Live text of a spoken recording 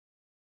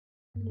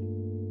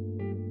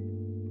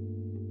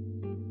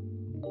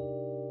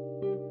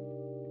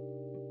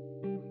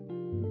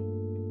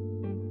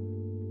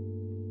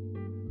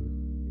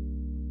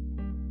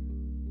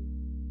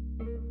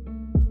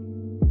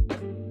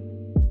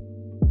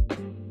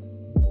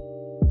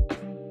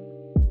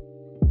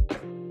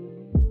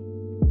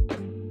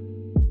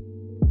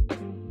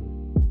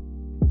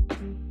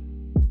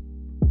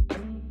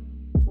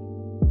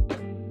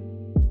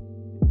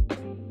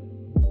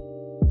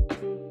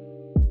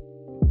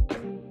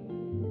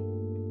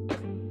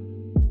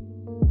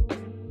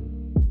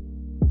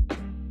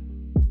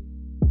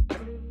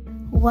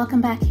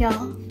Welcome back,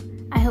 y'all.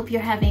 I hope you're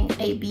having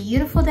a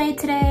beautiful day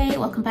today.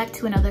 Welcome back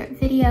to another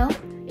video.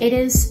 It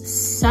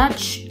is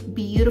such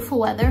beautiful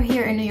weather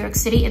here in New York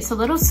City. It's a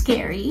little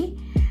scary,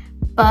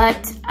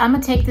 but I'm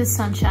gonna take this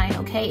sunshine,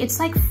 okay? It's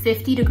like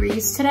 50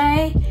 degrees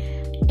today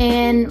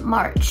in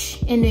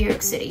March in New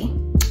York City,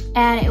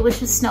 and it was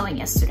just snowing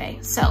yesterday.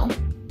 So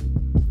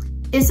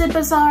is it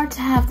bizarre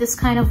to have this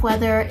kind of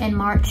weather in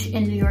March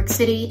in New York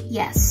City?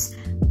 Yes,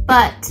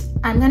 but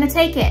I'm gonna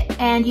take it.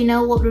 And you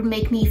know what would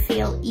make me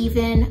feel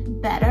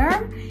even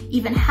better,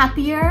 even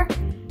happier?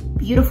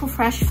 Beautiful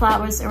fresh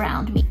flowers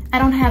around me. I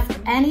don't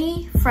have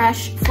any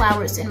fresh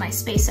flowers in my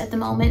space at the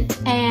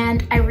moment,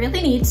 and I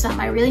really need some.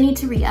 I really need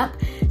to re-up.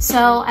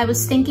 So I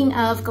was thinking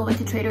of going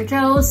to Trader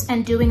Joe's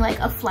and doing like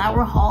a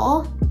flower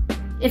haul,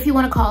 if you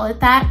want to call it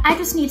that. I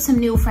just need some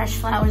new fresh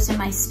flowers in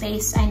my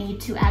space. I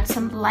need to add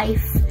some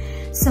life,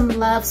 some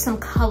love, some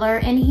color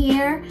in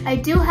here. I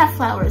do have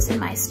flowers in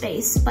my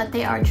space, but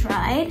they are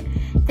dried.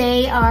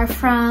 They are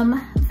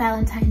from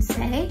Valentine's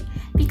Day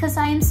because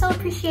I am so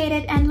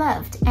appreciated and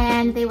loved,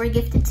 and they were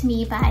gifted to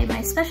me by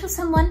my special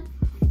someone.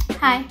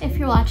 Hi, if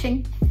you're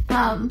watching.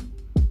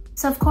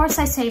 So of course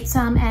I saved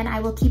some, and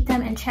I will keep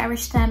them and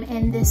cherish them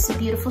in this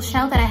beautiful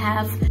shell that I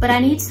have. But I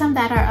need some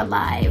that are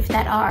alive,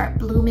 that are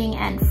blooming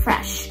and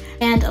fresh.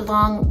 And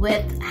along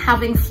with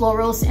having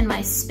florals in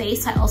my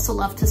space, I also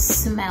love to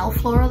smell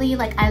florally.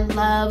 Like, I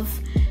love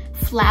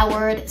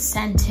flowered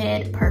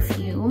scented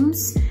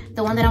perfumes.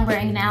 The one that I'm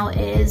wearing now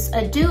is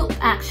a dupe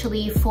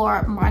actually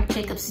for Marc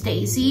Jacobs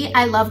Daisy.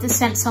 I love this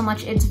scent so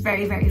much. It's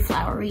very, very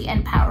flowery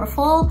and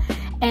powerful.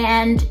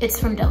 And it's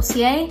from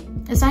Dossier.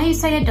 Is that how you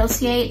say it?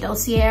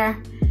 Dossier,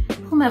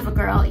 whomever,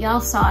 girl,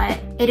 y'all saw it.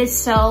 It is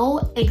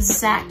so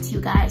exact, you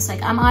guys.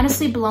 Like, I'm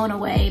honestly blown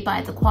away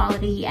by the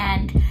quality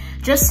and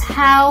just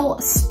how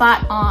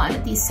spot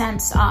on these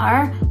scents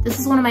are. This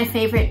is one of my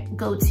favorite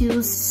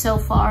go-tos so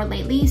far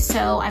lately,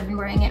 so I've been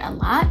wearing it a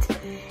lot.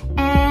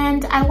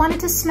 And I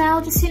wanted to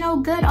smell just, you know,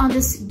 good on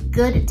this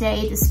good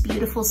day, this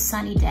beautiful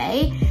sunny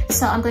day.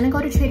 So I'm gonna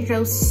go to Trader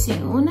Joe's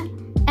soon.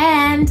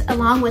 And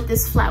along with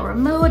this flower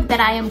mood that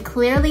I am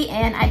clearly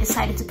in, I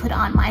decided to put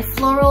on my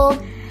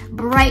floral,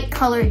 bright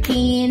colored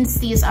jeans.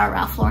 These are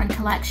Ralph Lauren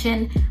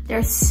collection.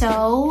 They're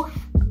so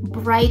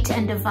bright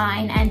and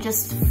divine and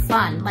just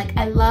fun. Like,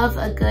 I love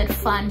a good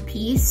fun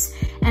piece,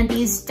 and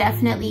these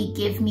definitely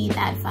give me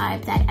that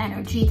vibe, that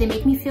energy. They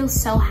make me feel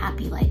so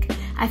happy. Like,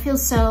 I feel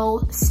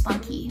so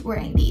spunky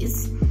wearing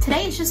these.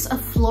 Today is just a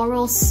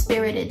floral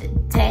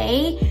spirited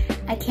day.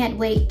 I can't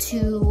wait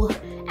to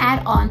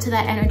add on to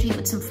that energy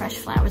with some fresh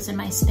flowers in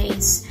my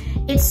space.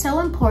 It's so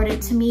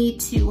important to me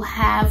to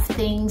have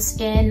things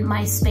in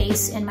my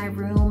space, in my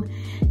room,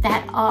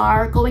 that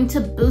are going to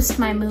boost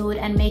my mood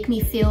and make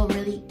me feel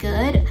really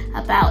good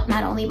about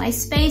not only my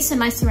space and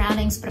my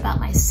surroundings, but about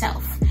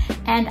myself.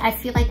 And I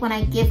feel like when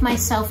I give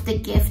myself the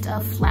gift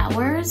of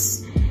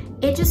flowers,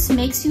 it just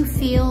makes you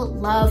feel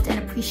loved and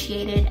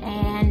appreciated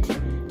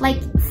and like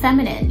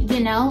feminine, you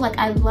know? Like,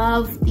 I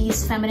love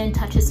these feminine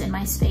touches in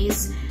my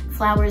space.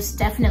 Flowers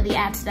definitely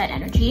add to that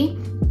energy.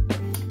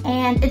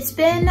 And it's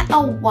been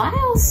a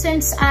while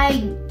since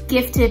I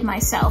gifted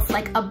myself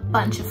like a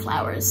bunch of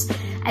flowers.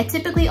 I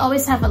typically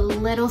always have a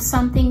little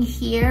something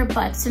here,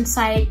 but since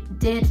I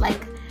did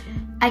like,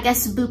 I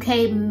guess,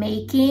 bouquet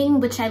making,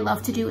 which I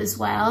love to do as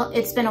well,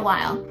 it's been a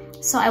while.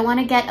 So I want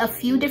to get a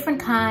few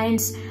different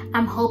kinds.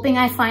 I'm hoping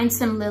I find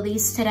some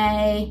lilies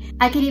today.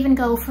 I could even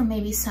go for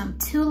maybe some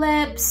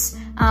tulips.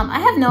 I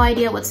have no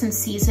idea what's in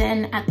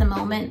season at the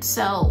moment,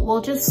 so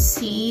we'll just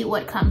see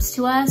what comes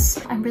to us.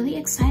 I'm really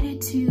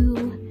excited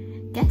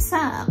to get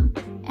some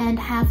and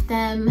have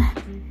them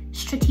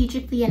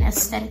strategically and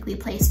aesthetically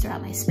placed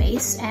throughout my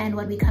space. And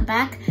when we come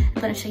back,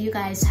 I'm going to show you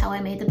guys how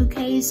I made the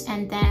bouquets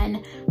and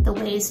then the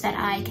ways that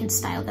I can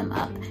style them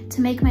up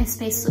to make my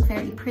space look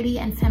very pretty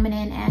and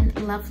feminine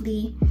and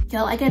lovely.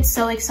 Yo, I get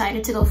so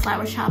excited to go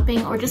flower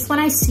shopping, or just when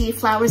I see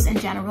flowers in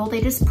general,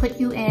 they just put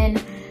you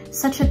in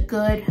such a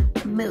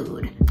good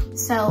mood.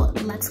 So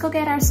let's go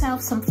get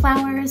ourselves some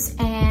flowers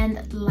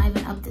and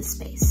liven up this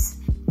space.